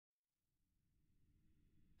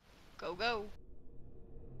Go, go.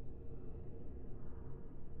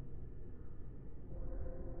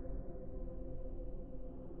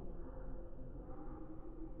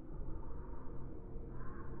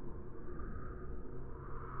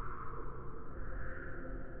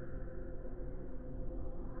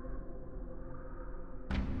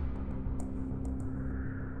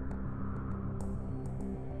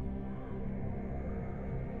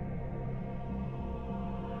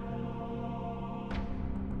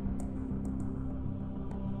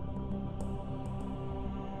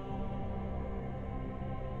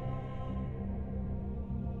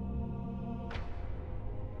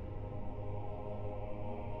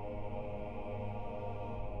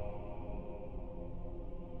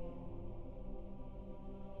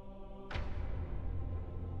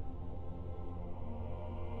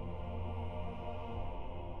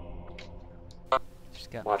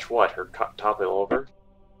 Watch what? Her topple over?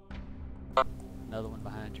 Another one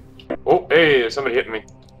behind you. Oh, hey, somebody hitting me.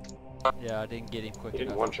 Yeah, I didn't get him quick He didn't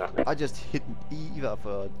enough. one-shot me. I just hit Eva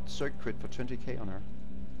for a circuit crit for 20k on her.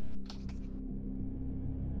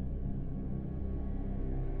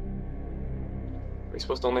 We're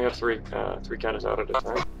supposed to only have three counters out at a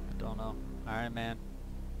time. Don't know. Iron Man.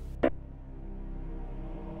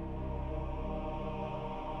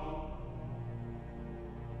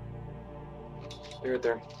 They're right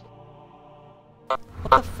there.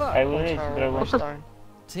 What the fuck? I will, but I won't start.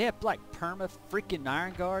 Does he have like perma freaking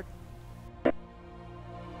Iron Guard?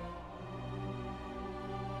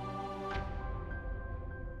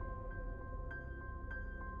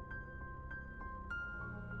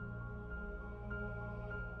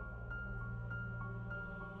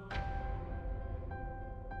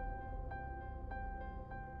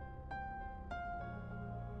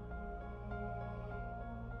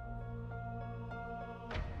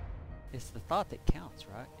 It's the thought that counts,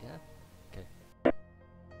 right? Yeah? Okay.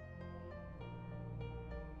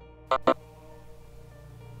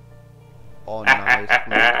 Oh, nice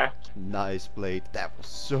blade. Nice blade. That was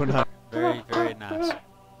so nice. Very, very nice.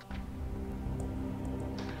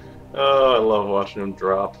 Oh, I love watching them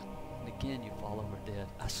drop. And again, you fall over dead.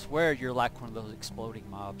 I swear you're like one of those exploding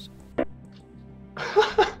mobs.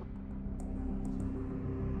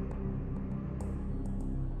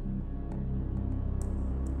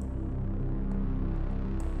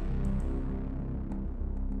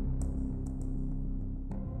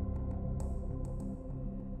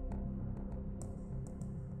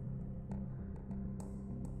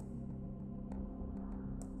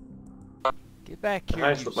 Get back here.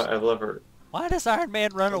 Nice with my I've ever. Why does Iron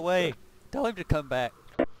Man run away? Tell him to come back.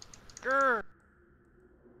 Grr.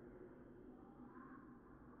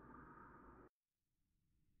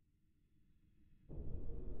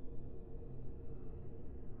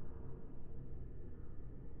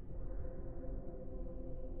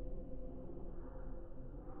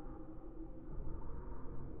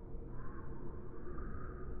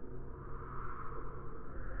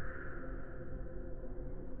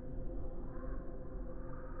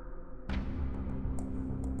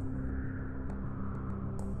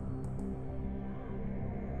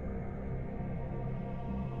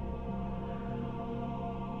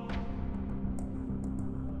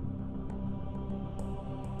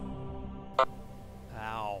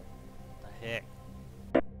 Ow. The heck?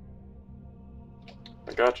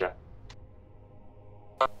 I gotcha.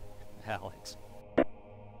 Alex.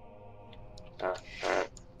 Alright.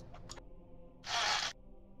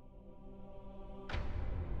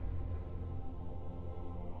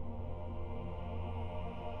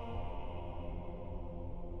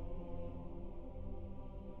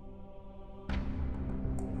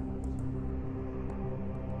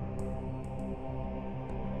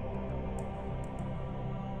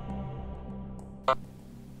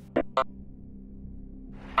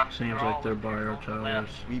 Seems like they're by our towers.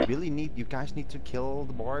 We really need, you guys need to kill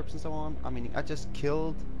the barbs and so on. I mean, I just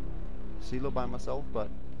killed CeeLo by myself, but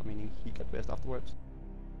I mean, he got best afterwards.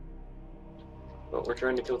 Well, we're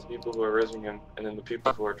trying to kill the people who are raising him, and then the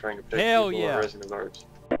people who are trying to protect Hell the people who yeah. are raising the barbs.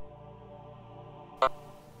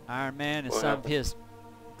 Iron Man and What some happened? of his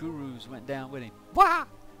gurus went down with him. Wah!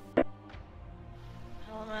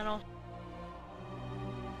 Elemental.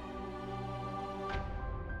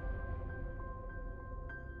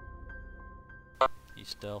 He's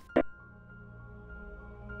stealth.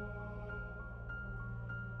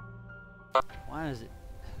 Why is it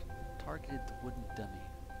targeted the wooden dummy?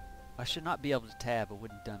 I should not be able to tab a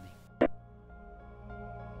wooden dummy.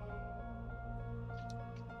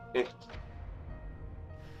 I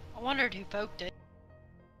wondered who poked it.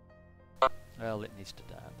 Well, it needs to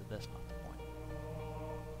die, but that's not the point.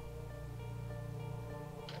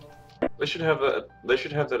 They should have that. They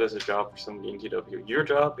should have that as a job for somebody in TW. Your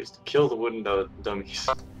job is to kill the wooden dummies.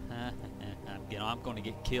 I'm going to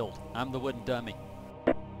get killed. I'm the wooden dummy.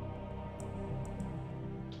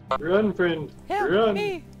 Run, friend. Help Run.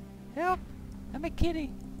 me! Help! I'm a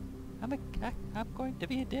kitty. I'm going to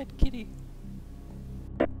be a dead kitty.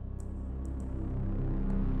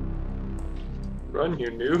 Run, you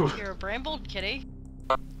noob. You're a brambled kitty.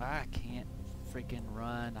 I can't freaking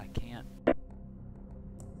run. I can't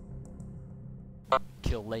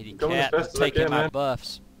kill Lady Going Cat. as I'm fast as I taking can, my man.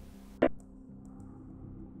 buffs.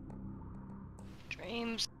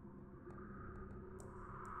 Dreams.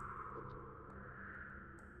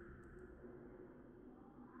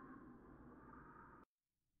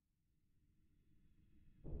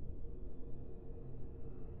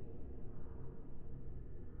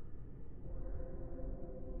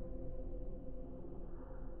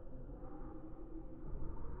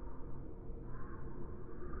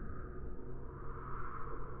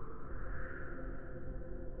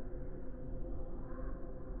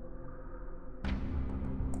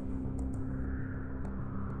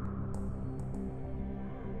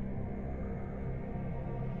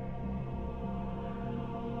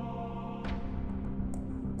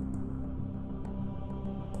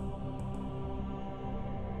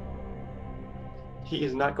 He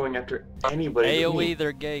is not going after anybody. but AoE me.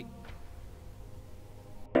 their gate.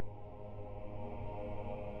 I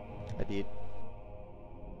did.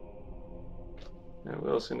 Yeah,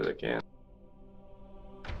 well, as soon as I can.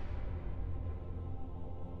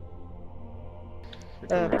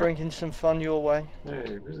 Bringing some fun your way.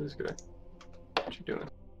 Hey, who's this guy? What you doing?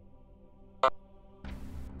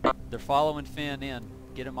 They're following Finn in.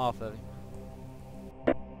 Get him off of him.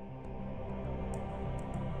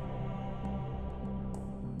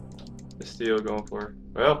 Is Theo going for her?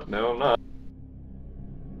 Well, no, I'm not.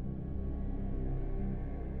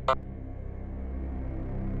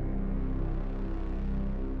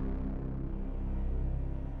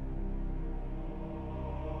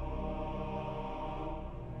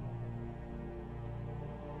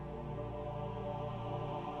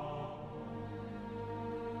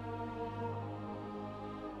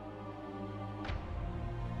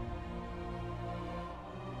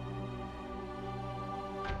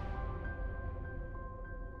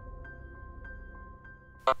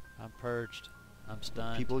 I'm purged. I'm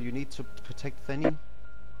stunned. People, you need to protect Fenny.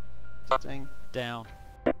 Dang. Down.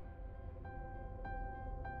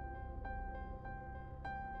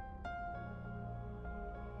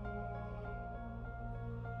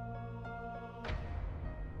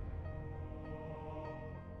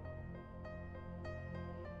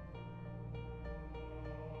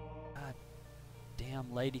 God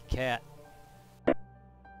damn Lady Cat.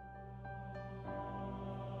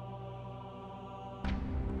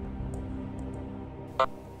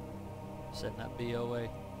 Setting up BOA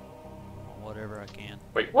on whatever I can.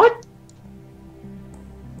 Wait, what?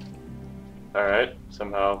 Alright,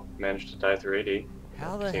 somehow managed to die through AD.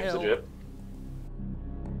 How the Seems hell? legit.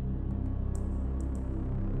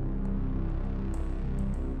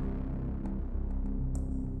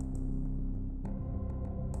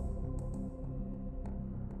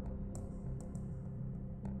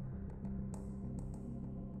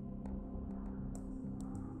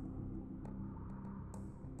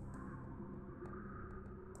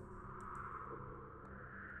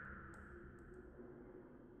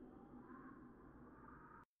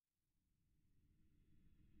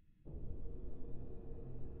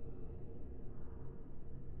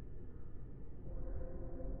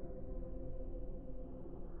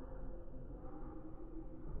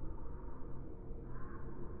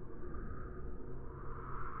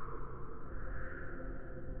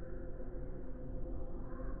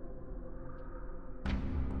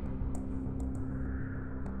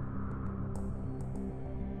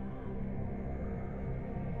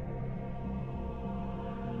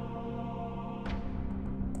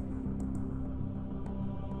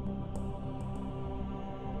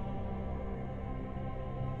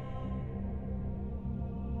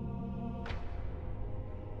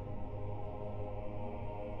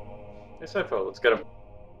 Hey, Cypho, let's get him.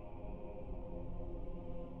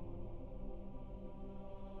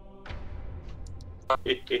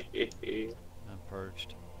 I'm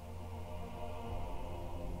purged.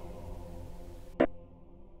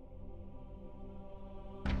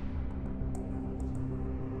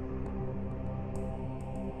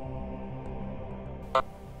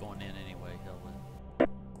 Going in anyway, hell with it.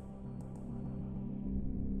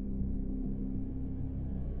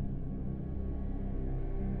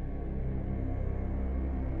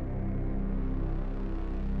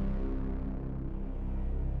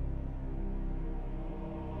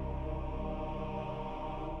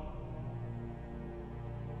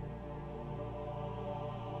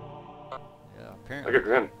 apparently. Look at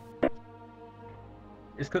Grim.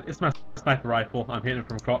 It's my sniper rifle. I'm hitting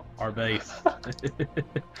from across our base.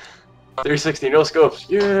 360, no scopes.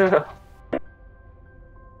 Yeah.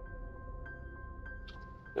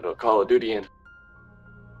 It'll Call of Duty in.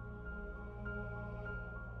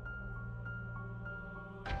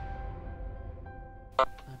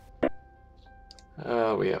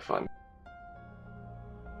 We have fun.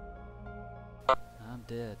 I'm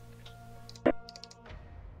dead.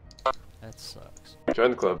 That sucks.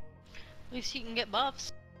 Join the club. At least you can get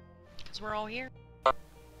buffs. Because we're all here. I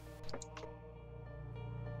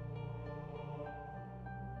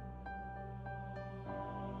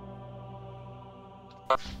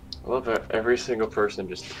love that every single person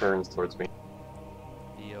just turns towards me.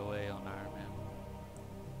 DOA on Iron Man.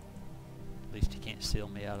 At least you can't seal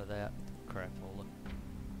me out of that crapola.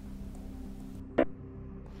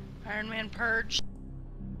 Iron Man Purge.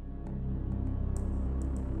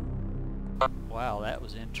 Wow, that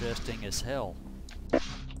was interesting as hell.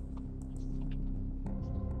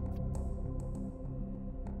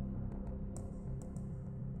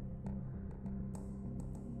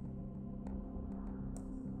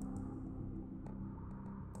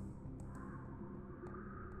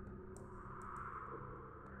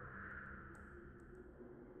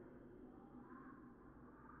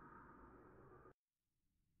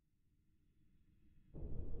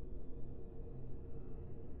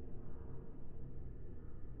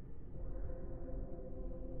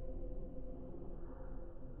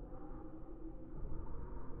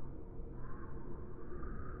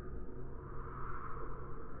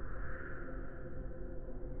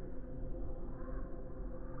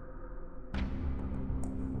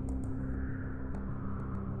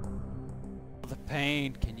 The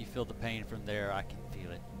pain, can you feel the pain from there? I can feel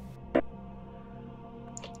it.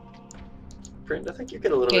 Friend, I think you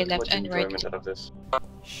get a little Okay, bit too left much and right. enjoyment out of this.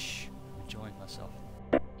 Shh, I'm enjoying myself.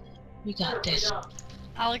 We got this.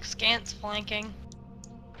 Alex Gant's flanking.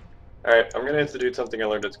 Alright, I'm gonna institute something I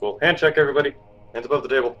learned at school. Hand check, everybody. Hands above the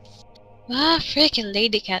table. Ah, freaking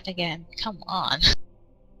lady cat again. Come on.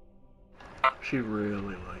 She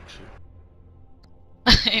really likes it.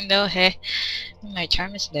 I know, hey. My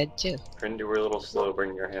charm is dead too. Friend, you were a little slow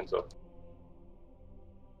bringing your hands up.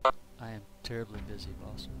 I am terribly busy,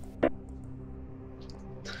 boss.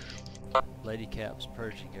 Lady Cap's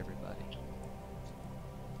purging everybody.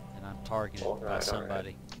 And I'm targeted by Alright,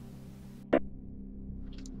 somebody.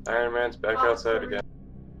 Iron Man's back outside again.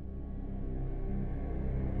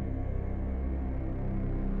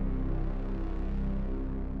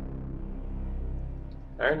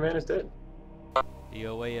 Iron Man is dead.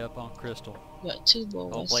 DOA up on Crystal. Got two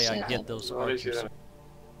balls. Hopefully I can get those What is archers. it?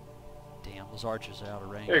 Damn, those archers are out of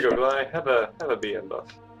range. Here you go, Gly. Have a BM buff.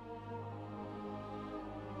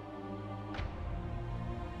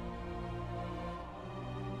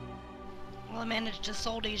 Well, I managed to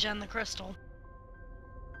soul Dejan the crystal.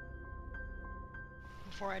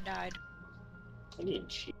 Before I died. I need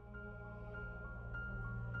cheap.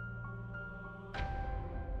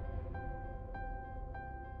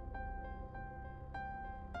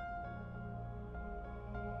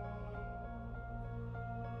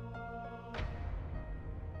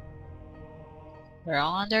 We're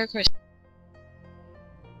all under crystal.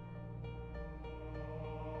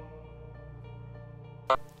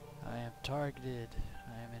 I am targeted.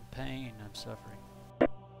 I am in pain. I'm suffering.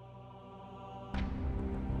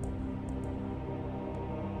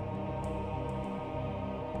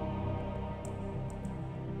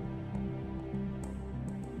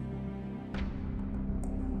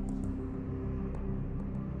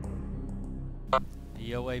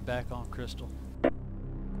 DOA back on Crystal.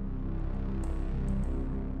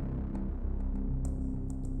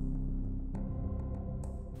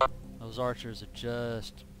 Those archers are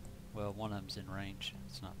just, well, one of them's in range.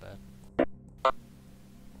 It's not bad.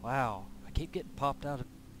 Wow, I keep getting popped out of...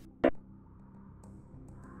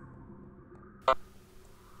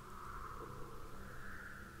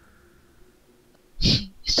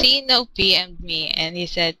 Cino PM'd me and he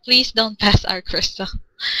said, please don't pass our crystal.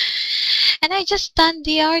 And I just stunned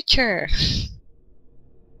the archer.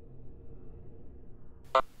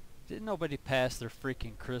 Didn't nobody pass their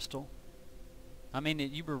freaking crystal? I mean,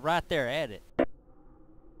 you were right there at it.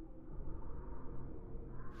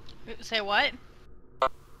 Say what?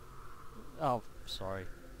 Oh, sorry.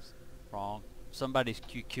 Wrong. Somebody's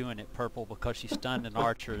QQing it purple because she stunned an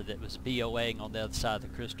archer that was BOAing on the other side of the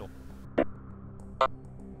crystal.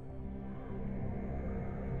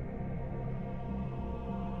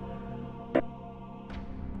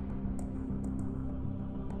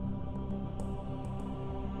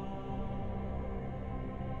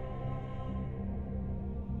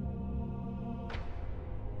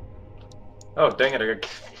 Oh, dang it, I got...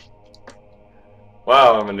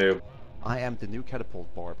 Wow, I'm a noob. I am the new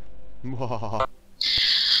catapult barb.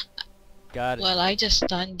 Got it. Well, I just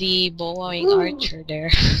stunned the bowing archer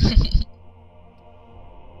there.